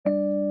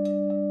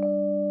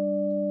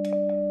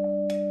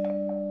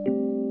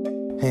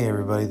Hey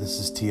everybody, this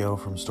is Tio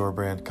from Store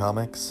Brand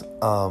Comics.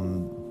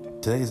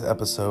 Today's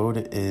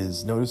episode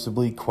is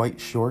noticeably quite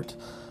short.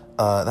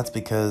 That's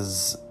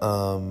because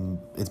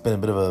it's been a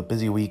bit of a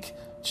busy week.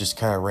 Just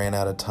kind of ran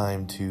out of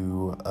time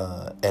to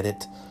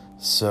edit.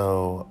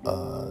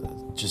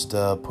 So just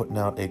putting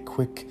out a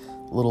quick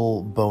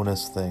little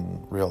bonus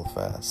thing real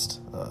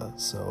fast.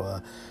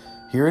 So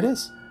here it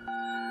is.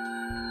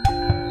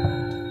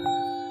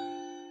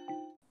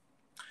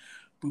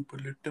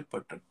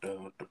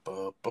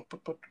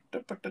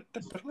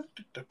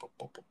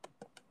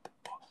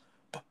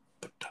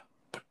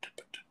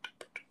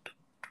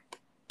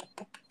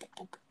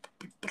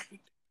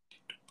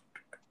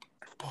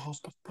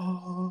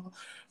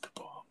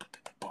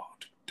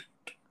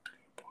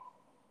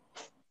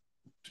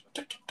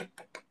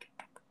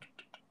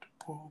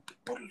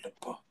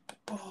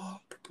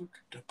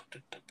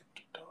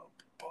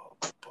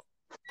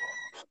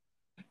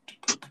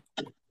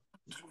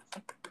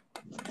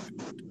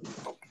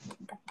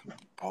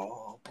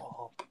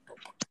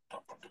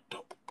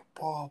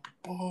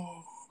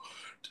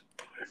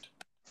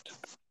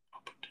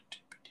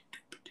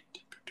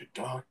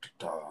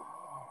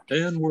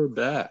 And we're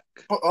back.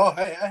 Oh,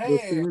 hey,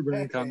 The Store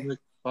Brand Comic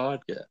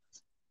Podcast.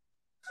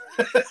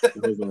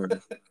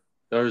 That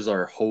was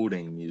our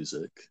holding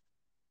music.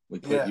 We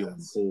put you on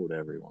hold,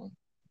 everyone.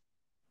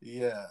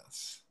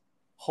 Yes.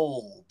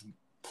 Hold,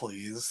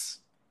 please.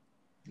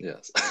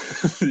 Yes.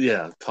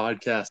 Yeah,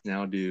 podcasts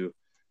now do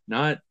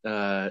not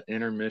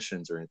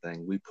intermissions or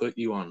anything. We put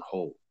you on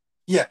hold.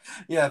 Yeah.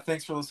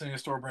 Thanks for listening to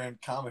Store Brand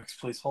Comics.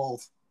 Please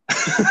hold.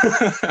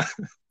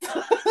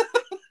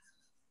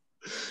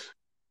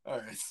 All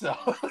right, so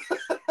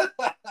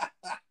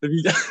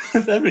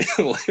that'd be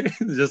hilarious.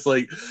 Just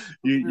like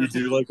you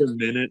do like a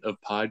minute of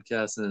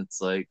podcast and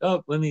it's like,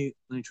 oh, let me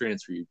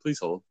transfer you. Please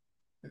hold.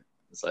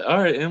 It's like, all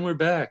right, and we're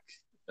back.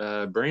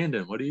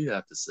 Brandon, what do you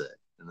have to say?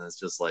 And then it's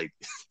just like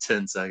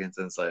 10 seconds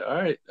and it's like, all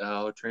right,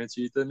 I'll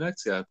transfer you to the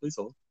next guy. Please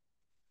hold.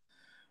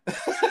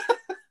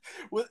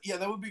 Well, yeah,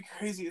 that would be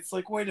crazy. It's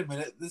like, wait a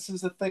minute, this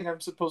is a thing I'm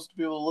supposed to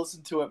be able to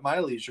listen to at my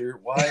leisure.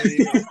 Why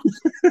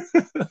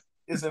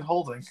is it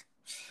holding?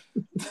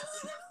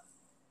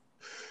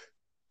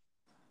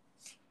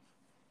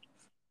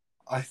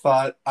 I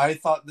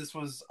thought this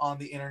was on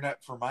the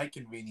internet for my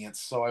convenience,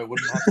 so I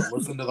wouldn't have to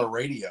listen to the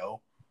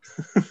radio.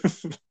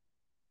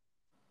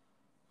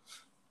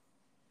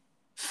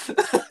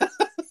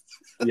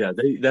 Yeah,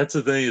 that's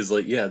the thing is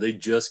like, yeah, they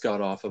just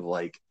got off of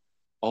like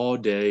all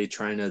day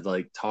trying to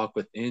like talk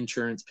with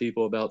insurance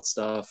people about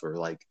stuff or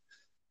like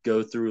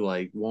go through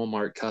like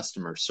Walmart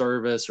customer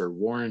service or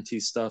warranty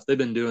stuff. They've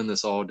been doing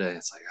this all day.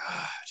 It's like,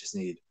 I just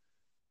need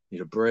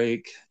a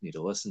break, need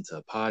to listen to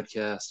a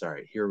podcast. All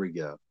right, here we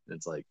go. And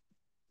it's like,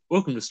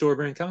 welcome to Store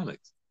Brand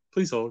Comics.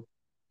 Please hold.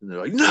 And they're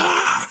like,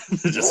 nah!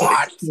 They just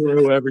like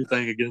throw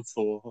everything against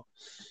the wall.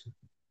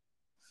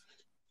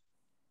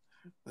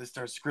 They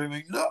start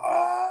screaming, no!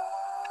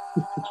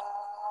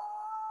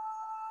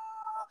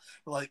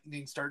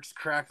 Lightning starts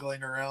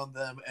crackling around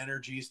them.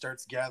 Energy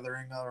starts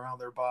gathering around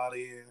their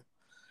body.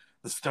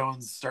 The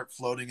stones start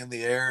floating in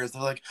the air as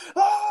they're like,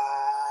 ah!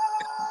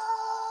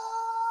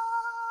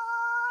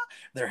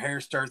 Their hair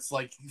starts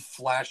like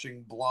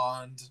flashing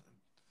blonde.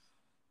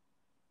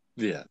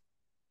 Yeah.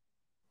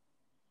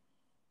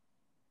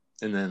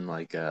 And then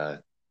like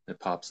it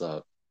pops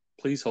up,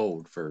 please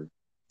hold for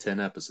 10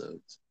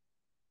 episodes.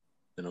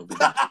 Then it'll be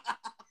done. 10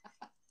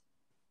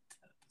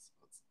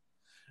 episodes.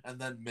 And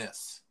then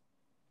miss.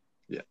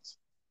 Yes.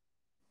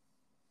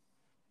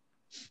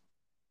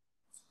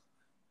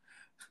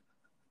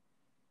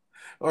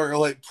 Or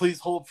like, please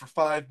hold for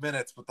 5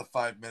 minutes, but the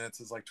 5 minutes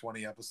is like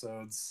 20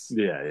 episodes.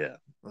 Yeah.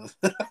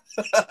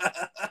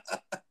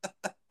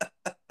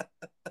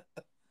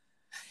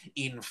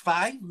 In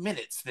 5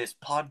 minutes, this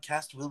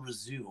podcast will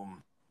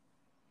resume.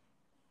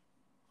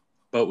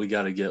 But we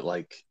got to get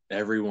like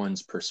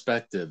everyone's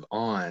perspective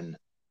on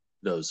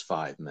those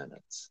 5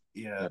 minutes.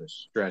 Yeah. Got to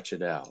stretch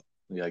it out.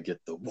 We got to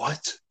get the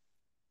what?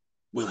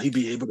 Will he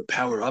be able to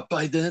power up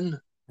by then?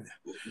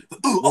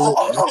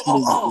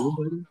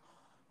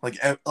 Like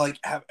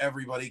have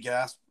everybody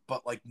gasp,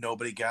 but like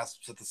nobody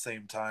gasps at the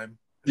same time.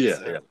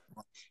 Yeah.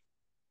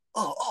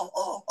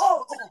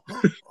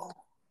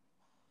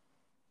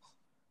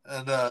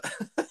 And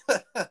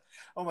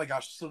oh my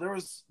gosh, so there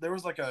was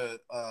like a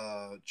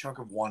chunk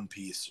of One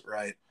Piece,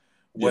 right?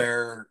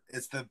 Where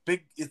it's the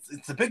big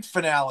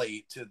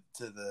finale to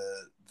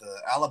the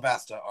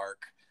Alabasta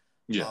arc.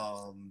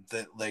 Yeah.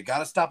 That they got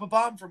to stop a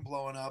bomb from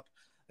blowing up.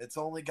 It's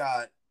only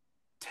got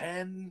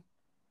 10.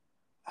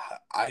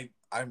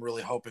 I'm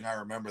really hoping I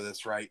remember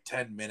this right.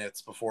 10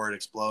 minutes before it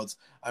explodes.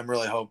 I'm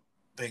really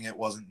hoping it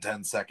wasn't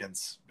 10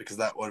 seconds because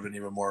that would have been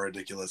even more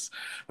ridiculous.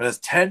 But it's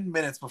 10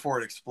 minutes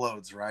before it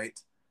explodes, right?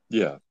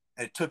 Yeah.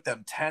 And it took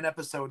them 10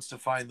 episodes to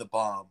find the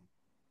bomb.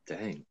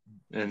 Dang.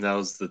 And that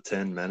was the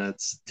 10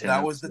 minutes?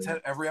 That was the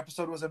 10. Every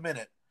episode was a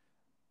minute.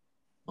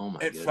 Oh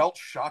my It felt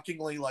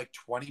shockingly like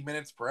 20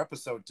 minutes per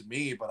episode to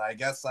me, but I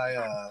guess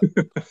I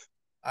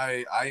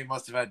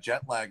must have had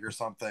jet lag or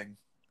something.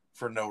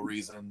 for no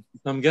reason.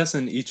 I'm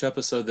guessing each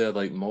episode they had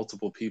like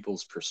multiple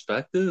people's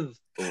perspective,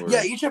 or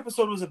Yeah, each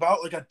episode was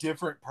about like a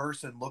different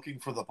person looking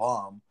for the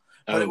bomb,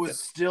 but it okay, was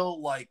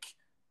still like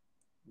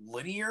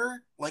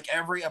linear. Like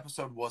every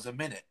episode was a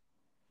minute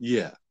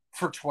yeah.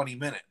 for 20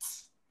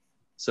 minutes.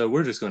 So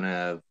we're just gonna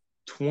have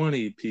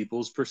 20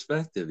 people's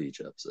perspective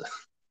each episode.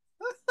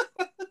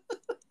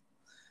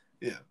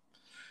 Yeah.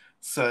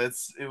 So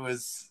it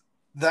was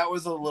that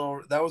was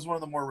one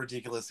of the more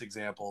ridiculous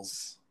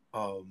examples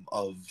of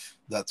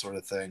that sort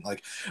of thing.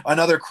 Like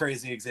another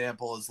crazy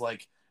example is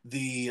like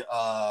the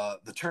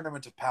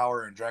Tournament of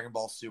Power in Dragon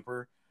Ball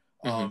Super.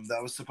 That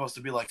was supposed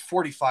to be like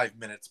 45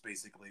 minutes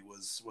basically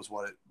was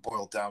what it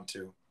boiled down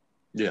to.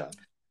 Yeah.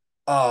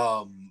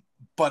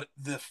 But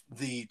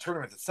the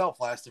tournament itself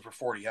lasted for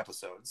 40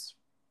 episodes.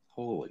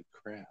 Holy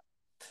crap.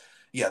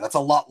 Yeah, that's a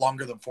lot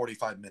longer than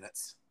 45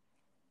 minutes.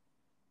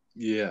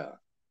 Yeah.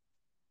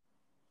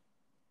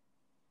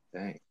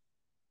 Dang.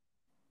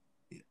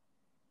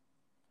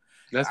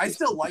 Yeah. I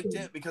still liked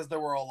it because there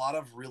were a lot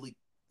of really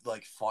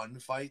like fun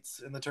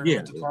fights in the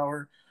Tournament of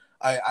Power.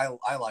 I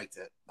liked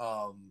it.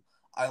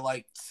 I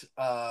liked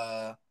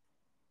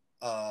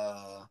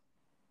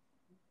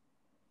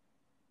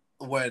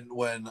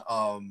when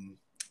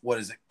what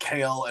is it,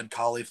 Kale and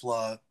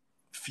Caulifla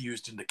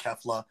fused into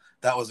Kefla.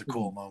 That was a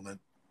cool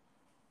moment.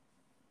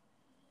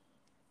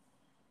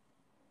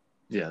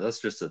 Yeah, that's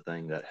just a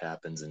thing that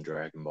happens in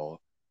Dragon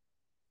Ball.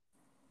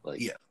 Like,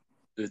 yeah,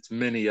 it's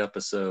many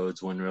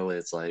episodes when really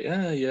it's like,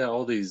 yeah,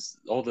 all this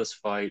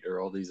fight or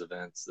all these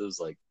events, it was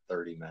like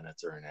 30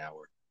 minutes or an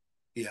hour.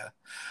 Yeah.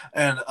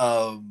 And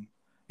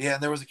yeah,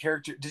 and there was a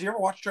character. Did you ever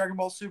watch Dragon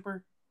Ball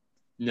Super?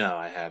 No,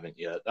 I haven't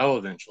yet. Oh,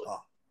 eventually.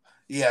 Oh.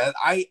 Yeah,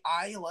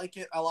 I like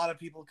it. A lot of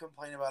people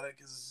complain about it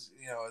because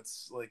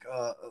it's like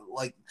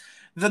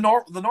the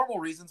normal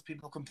reasons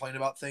people complain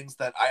about things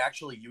that I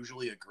actually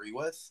usually agree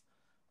with.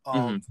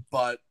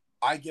 But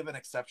I give an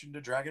exception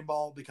to Dragon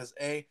Ball because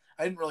I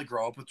didn't really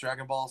grow up with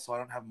Dragon Ball, so I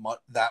don't have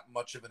that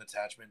much of an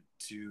attachment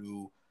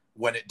to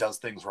when it does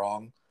things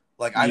wrong.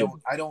 Like I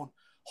don't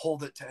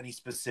hold it to any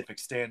specific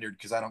standard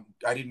because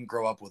I didn't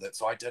grow up with it,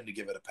 so I tend to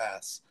give it a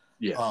pass.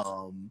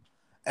 Yeah.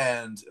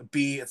 And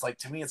B, it's like,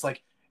 to me, it's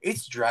like,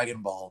 it's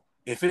Dragon Ball.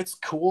 If it's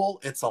cool,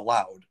 it's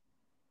allowed.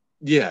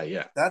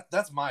 Yeah.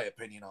 That's my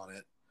opinion on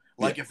it.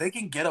 Like, if they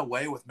can get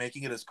away with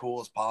making it as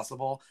cool as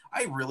possible,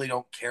 I really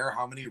don't care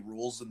how many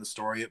rules in the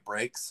story it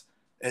breaks.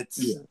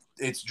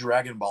 It's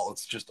Dragon Ball.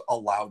 It's just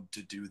allowed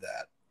to do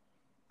that.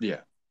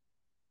 Yeah.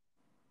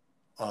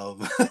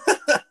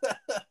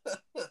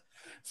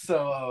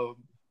 So,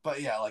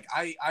 but yeah, like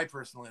I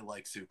personally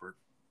like Super.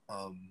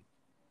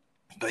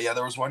 But yeah,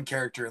 there was one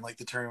character in like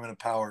the Tournament of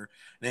Power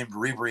named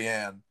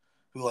Ribrianne,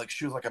 who like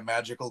she was like a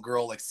magical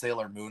girl, like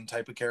Sailor Moon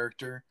type of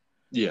character.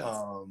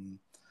 Yeah.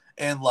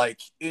 And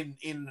like in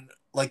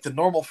like the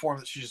normal form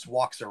that she just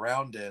walks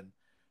around in,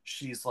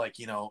 she's like,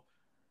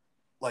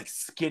 like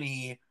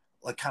skinny,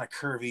 like kind of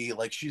curvy,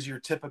 like she's your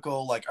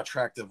typical like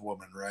attractive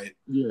woman, right?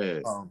 Yeah.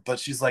 But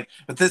she's like,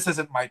 but this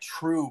isn't my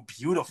true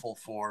beautiful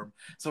form.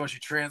 So when she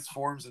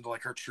transforms into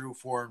like her true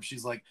form,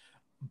 she's like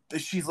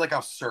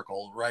a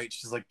circle, right?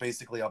 She's like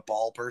basically a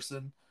ball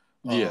person,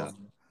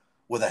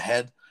 with a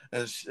head,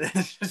 and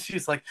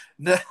she's like,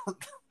 no,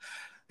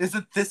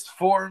 isn't this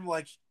form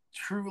like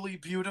truly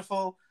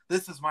beautiful?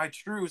 This is my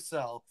true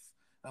self.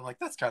 I'm like,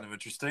 that's kind of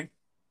interesting.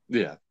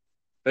 Yeah.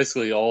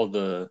 Basically, all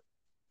the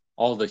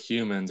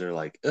humans are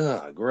like,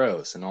 ugh,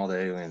 gross, and all the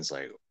aliens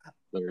like.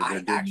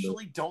 I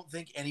actually don't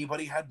think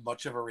anybody had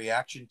much of a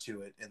reaction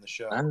to it in the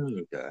show.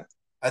 Okay.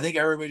 I think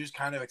everybody just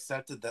kind of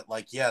accepted that,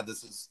 like, yeah,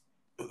 this is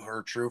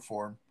her true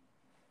form.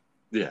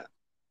 Yeah.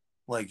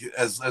 Like,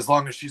 as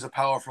long as she's a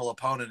powerful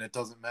opponent, it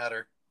doesn't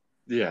matter.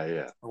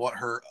 Yeah. What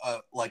her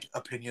like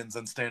opinions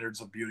and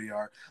standards of beauty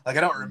are. Like,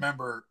 I don't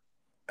remember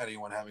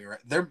anyone having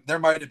there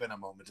might have been a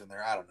moment in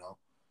there. I don't know.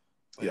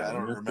 But yeah, I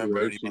don't remember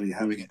anybody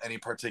having any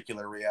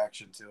particular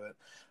reaction to it.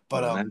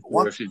 But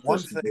one thing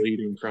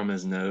bleeding from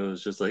his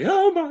nose, just like,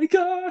 oh my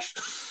gosh.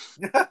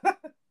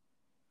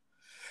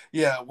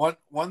 Yeah,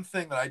 one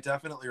thing that I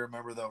definitely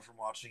remember though from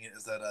watching it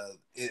is that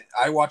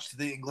I watched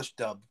the English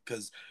dub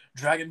because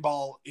Dragon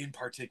Ball in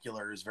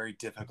particular is very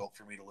difficult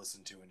for me to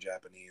listen to in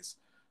Japanese.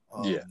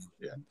 Yeah.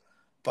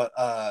 But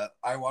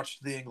I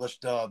watched the English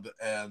dub,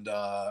 and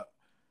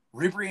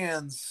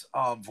Ribrianne's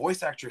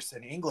voice actress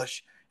in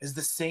English is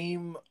the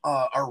same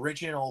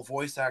original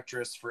voice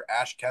actress for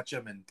Ash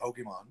Ketchum in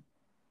Pokemon.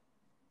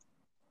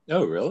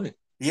 Oh, really?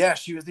 Yeah,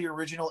 she was the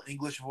original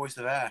English voice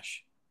of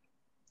Ash.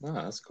 Oh,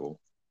 that's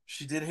cool.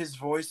 She did his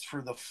voice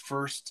for the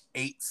first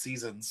 8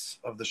 seasons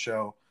of the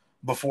show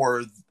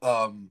before,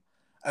 and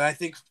I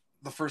think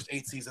the first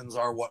 8 seasons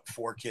are what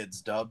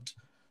 4Kids dubbed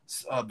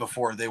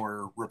before they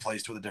were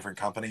replaced with a different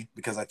company,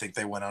 because I think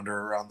they went under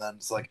around then.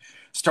 It's like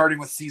starting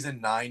with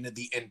season 9,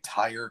 the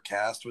entire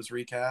cast was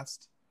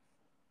recast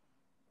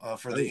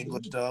for the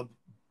English dub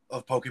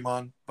of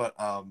Pokemon. But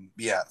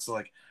yeah, so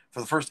like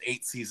for the first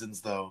 8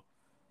 seasons though,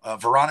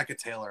 Veronica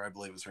Taylor, I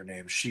believe was her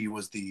name. She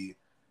was the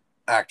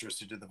actress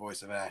who did the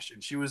voice of Ash,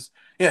 and she was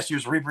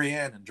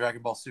Ribrianne in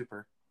Dragon Ball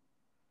Super.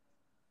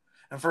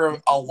 And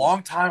for a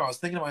long time, I was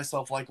thinking to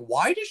myself, like,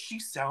 why does she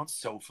sound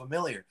so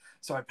familiar?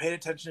 So I paid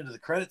attention to the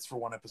credits for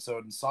one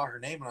episode and saw her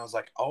name, and I was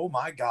like, oh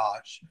my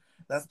gosh,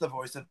 that's the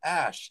voice of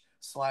Ash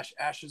slash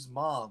Ash's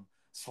mom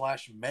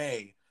slash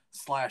May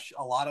slash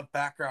a lot of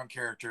background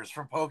characters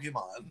from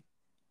Pokemon.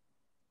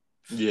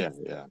 Yeah,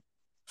 yeah.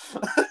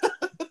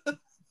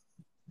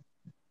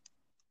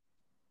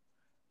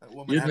 That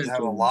woman had to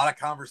have a lot of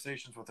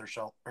conversations with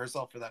herself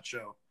for that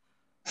show.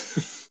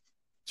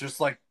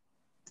 Just like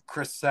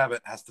Chris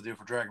Sabat has to do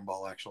for Dragon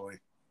Ball, actually.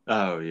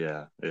 Oh,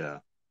 yeah, yeah.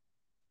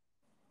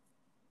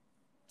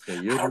 I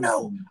don't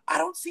know. I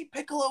don't see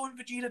Piccolo and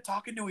Vegeta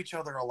talking to each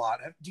other a lot.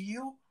 Do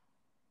you?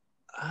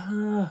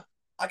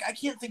 Like, I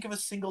can't think of a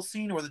single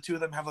scene where the two of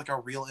them have like a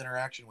real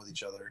interaction with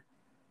each other.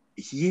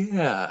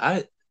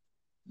 Yeah,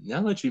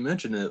 now that you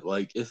mention it,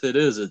 like, if it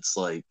is, it's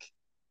like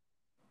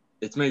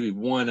it's maybe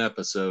one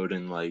episode,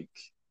 and like,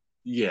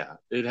 yeah,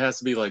 it has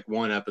to be like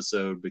one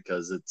episode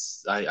because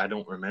it's I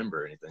don't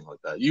remember anything like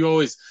that.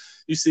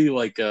 You see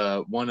like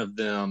one of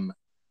them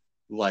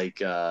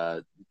like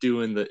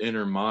doing the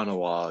inner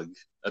monologue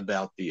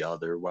about the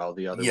other while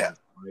the other one's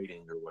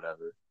writing or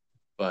whatever.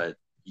 But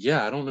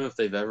yeah, I don't know if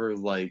they've ever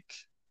like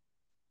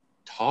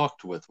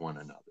talked with one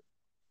another.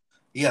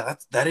 Yeah,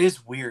 that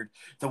is weird.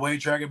 The way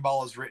Dragon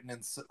Ball is written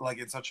in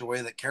such a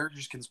way that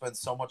characters can spend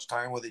so much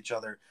time with each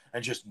other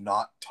and just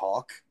not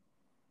talk.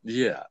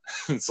 Yeah,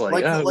 it's like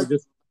we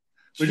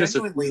just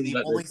genuinely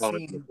the only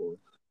scene.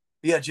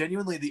 Yeah,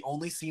 genuinely the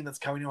only scene that's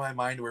coming to my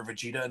mind where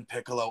Vegeta and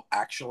Piccolo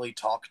actually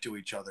talk to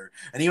each other,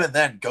 and even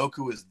then,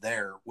 Goku is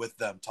there with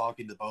them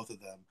talking to both of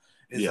them.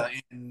 Is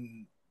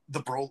in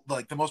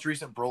the most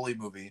recent Broly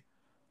movie,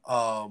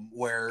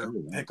 where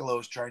Piccolo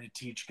is trying to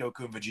teach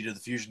Goku and Vegeta the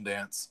fusion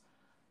dance.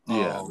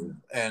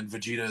 And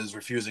Vegeta is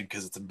refusing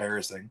because it's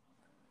embarrassing.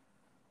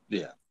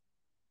 Yeah.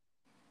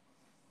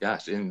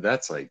 Gosh, and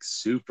that's like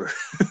super,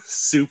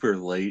 super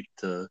late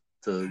to.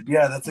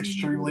 Yeah, that's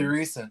extremely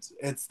recent.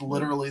 It's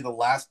literally the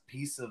last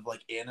piece of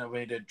like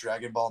animated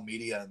Dragon Ball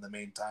media in the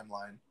main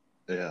timeline.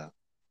 Yeah.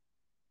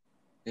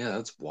 Yeah,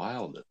 that's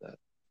wild that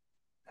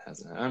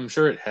hasn't. I'm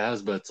sure it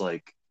has, but it's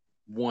like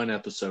one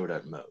episode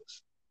at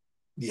most.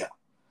 Yeah.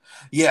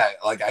 Yeah,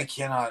 like I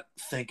cannot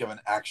think of an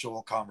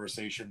actual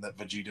conversation that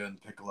Vegeta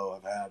and Piccolo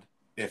have had,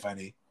 if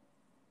any.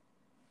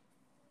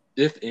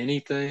 If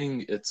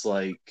anything, it's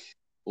like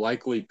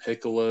likely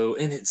Piccolo,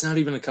 and it's not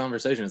even a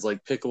conversation. It's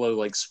like Piccolo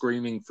like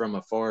screaming from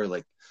afar,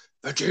 like,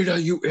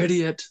 Vegeta, you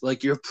idiot!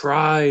 Like your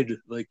pride,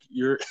 like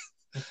you're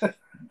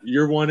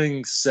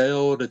wanting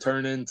Cell to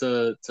turn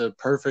into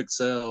perfect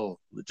Cell.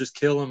 Just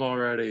kill him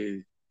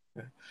already.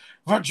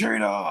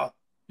 Vegeta!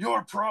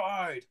 Your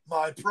pride,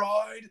 my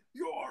pride,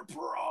 your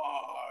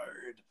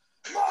pride,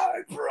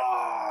 my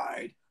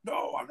pride.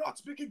 No, I'm not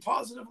speaking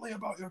positively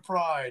about your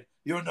pride.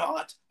 You're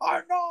not?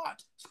 I'm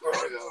not.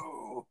 Screw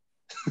you.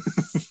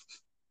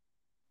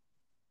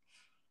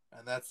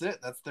 And that's it.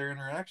 That's their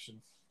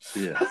interaction.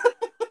 Yeah.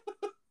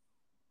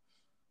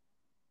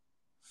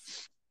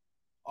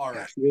 All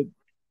right.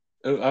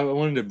 I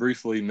wanted to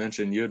briefly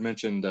mention, you had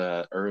mentioned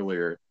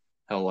earlier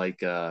how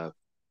like the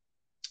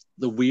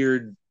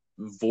weird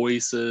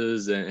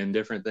voices and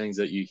different things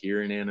that you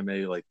hear in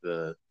anime, like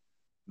the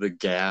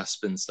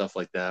gasp and stuff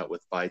like that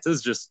with fights.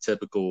 It's just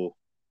typical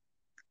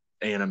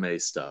anime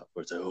stuff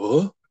where it's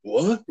like,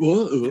 what?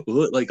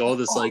 Like all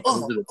this like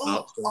over the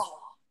top stuff.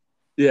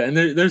 Yeah, and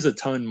there's a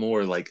ton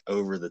more like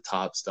over the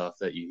top stuff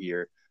that you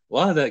hear. A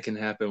lot of that can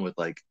happen with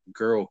like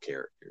girl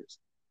characters.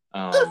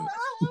 I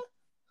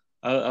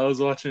was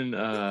watching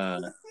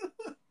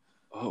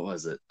what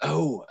was it?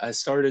 Oh, I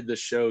started the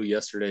show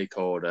yesterday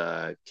called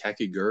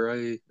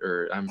Kakigurui,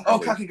 or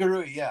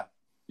Kakigurui, yeah.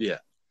 Yeah.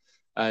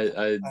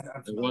 I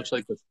watched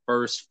like the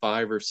first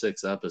 5 or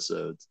 6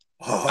 episodes.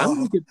 I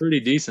like it pretty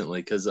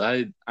decently because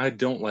I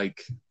don't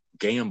like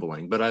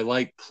gambling, but I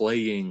like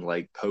playing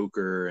like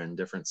poker and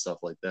different stuff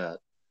like that.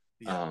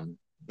 Yeah.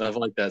 I've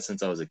liked that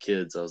since I was a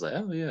kid, so I was like,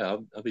 oh yeah,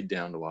 I'll be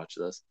down to watch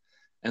this.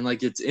 And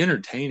like it's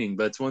entertaining,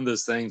 but it's one of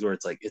those things where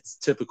it's like it's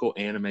typical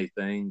anime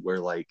thing where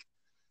like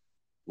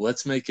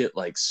let's make it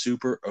like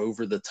super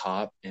over the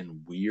top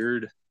and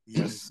weird.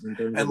 Yes.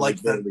 And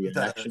like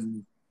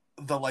the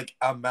like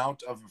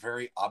amount of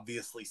very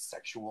obviously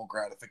sexual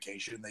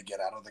gratification they get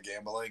out of the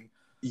gambling.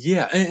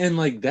 Yeah, and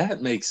like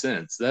that makes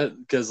sense. That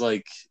because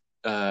like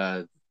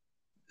Kakigura,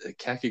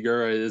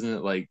 isn't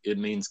it like it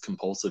means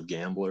compulsive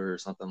gambler or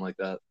something like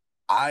that?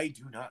 I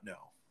do not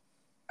know.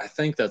 I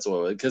think that's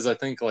what, because I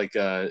think like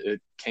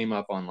it came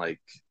up on like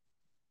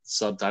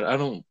subtitle. I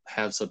don't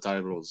have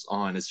subtitles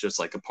on. It's just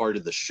like a part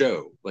of the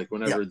show. Like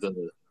whenever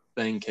the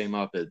thing came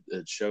up, it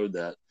showed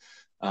that.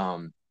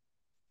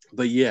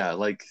 But yeah,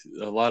 like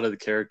a lot of the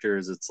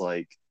characters, it's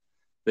like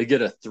they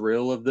get a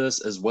thrill of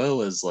this as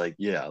well as like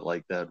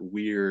like that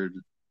weird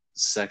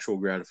sexual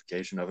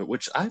gratification of it,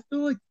 which I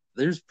feel like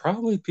there's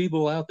probably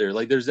people out there.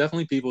 Like there's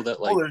definitely people that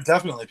like. Well, there's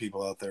definitely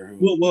people out there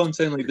who. Well, I'm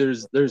saying like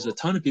there's a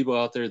ton of people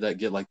out there that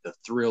get like the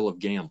thrill of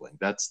gambling.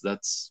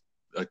 That's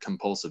a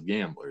compulsive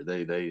gambler.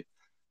 They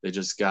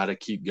just got to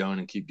keep going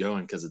and keep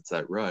going because it's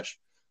that rush.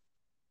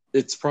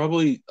 it's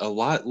probably a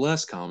lot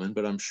less common,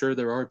 but I'm sure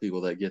there are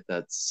people that get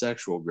that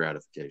sexual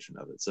gratification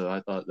of it. So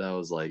I thought that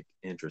was like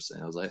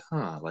interesting. I was like,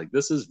 huh, like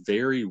this is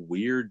very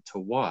weird to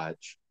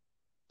watch,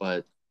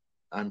 but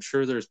I'm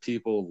sure there's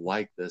people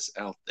like this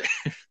out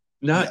there.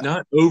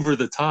 Not over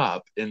the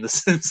top in the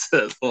sense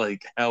that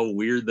like how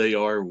weird they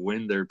are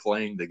when they're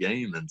playing the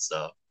game and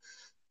stuff.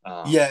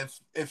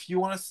 If you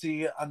want to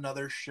see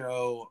another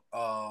show,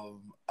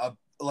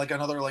 like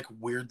another like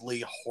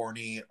weirdly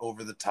horny,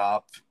 over the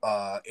top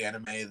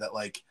anime that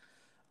like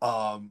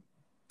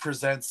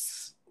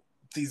presents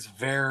these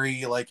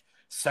very like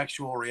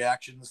sexual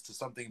reactions to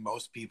something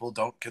most people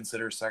don't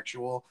consider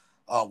sexual,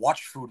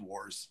 watch Food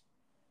Wars.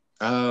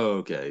 Oh,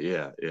 okay,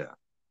 yeah, yeah.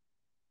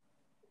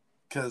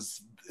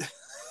 Because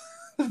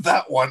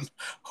that one,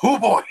 oh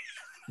boy.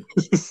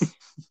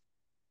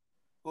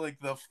 Like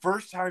the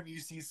first time you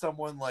see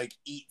someone like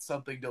eat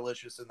something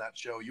delicious in that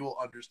show, you will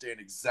understand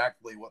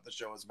exactly what the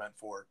show is meant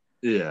for.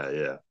 Yeah,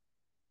 yeah.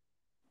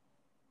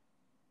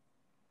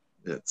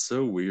 It's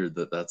so weird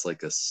that that's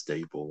like a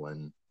staple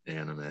in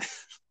anime.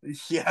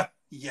 Yeah,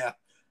 it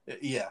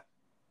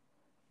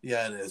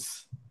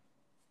is.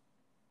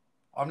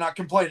 I'm not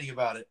complaining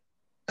about it.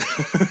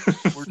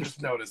 We're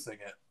just noticing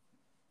it.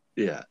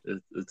 Yeah,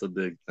 it's a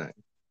big thing.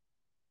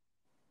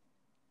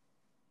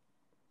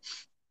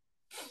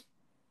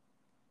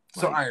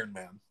 So like, Iron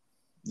Man.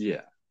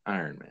 Yeah,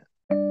 Iron Man.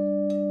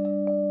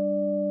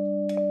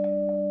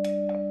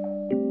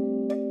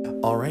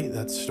 All right,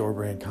 that's Store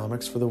Brand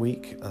Comics for the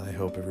week. I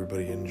hope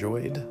everybody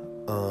enjoyed.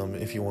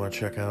 If you want to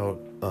check out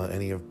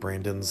any of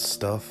Brandon's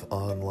stuff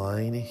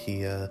online,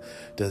 he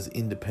does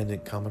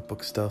independent comic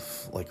book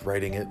stuff, like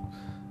writing it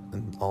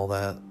and all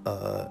that,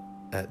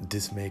 at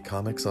Dismay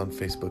Comics on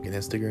Facebook and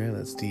Instagram.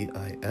 That's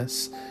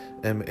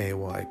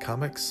DISMAY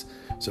Comics.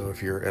 So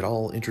if you're at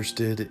all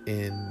interested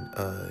in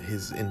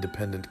his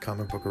independent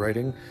comic book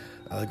writing,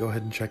 go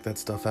ahead and check that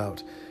stuff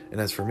out.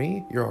 And as for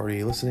me, you're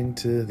already listening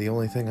to the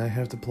only thing I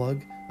have to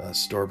plug,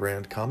 Store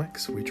Brand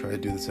Comics. We try to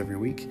do this every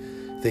week.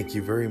 Thank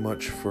you very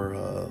much for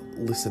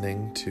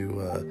listening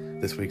to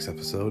this week's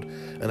episode.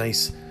 A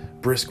nice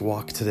brisk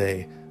walk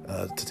today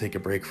to take a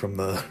break from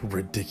the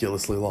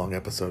ridiculously long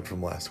episode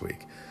from last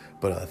week.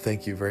 But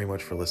thank you very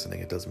much for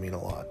listening. It does mean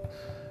a lot.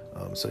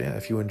 So yeah,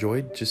 if you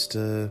enjoyed, just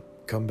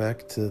come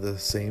back to the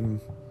same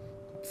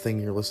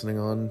thing you're listening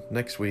on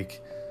next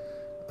week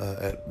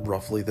at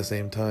roughly the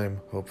same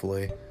time,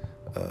 hopefully.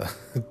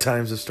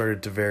 Times have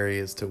started to vary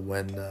as to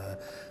when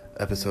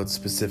episodes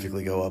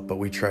specifically go up, but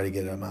we try to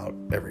get them out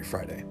every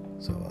Friday.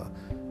 So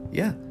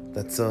yeah,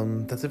 that's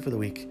it for the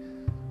week.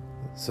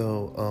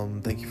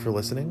 So thank you for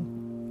listening.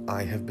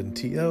 I have been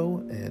T.O.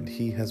 and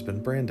he has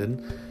been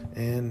Brandon,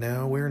 and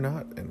now we're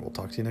not, and we'll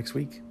talk to you next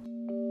week.